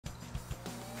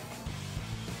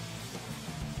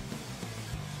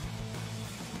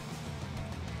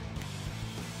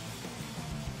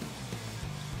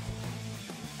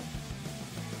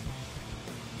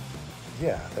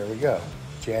Yeah, there we go.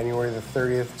 January the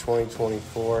 30th,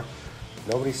 2024.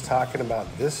 Nobody's talking about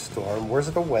this storm. Where's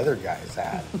the weather guys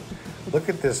at? Look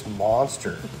at this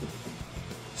monster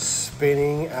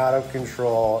spinning out of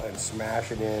control and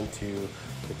smashing into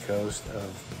the coast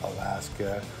of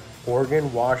Alaska,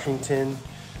 Oregon, Washington,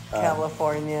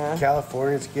 California.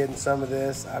 California's getting some of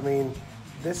this. I mean,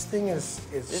 this thing is,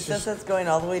 It says it's going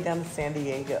all the way down to San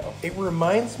Diego. it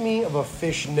reminds me of a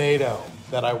fishnado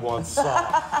that I once saw.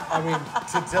 I mean,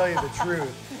 to tell you the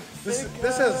truth,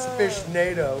 this has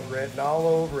fishnado written all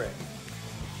over it.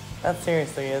 That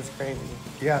seriously is crazy.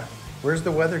 Yeah. Where's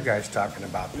the weather guys talking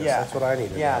about this? Yeah. That's what I need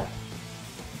to Yeah. know.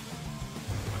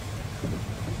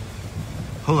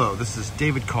 Hello, this is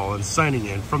David Collins signing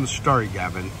in from the Starry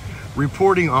Gavin,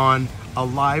 reporting on a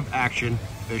live action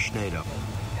fishnado.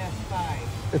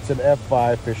 F5. It's an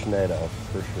F5 fishnado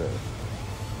for sure.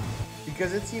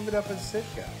 Because it's even up in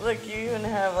Sitka. Look, you even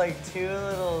have like two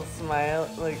little smile,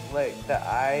 like the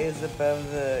eyes above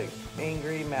the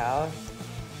angry mouth.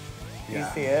 You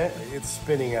see it? It's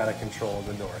spinning out of control in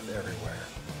the north everywhere.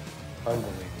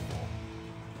 Unbelievable.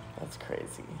 That's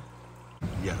crazy.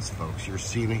 Yes, folks, you're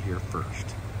seeing it here first.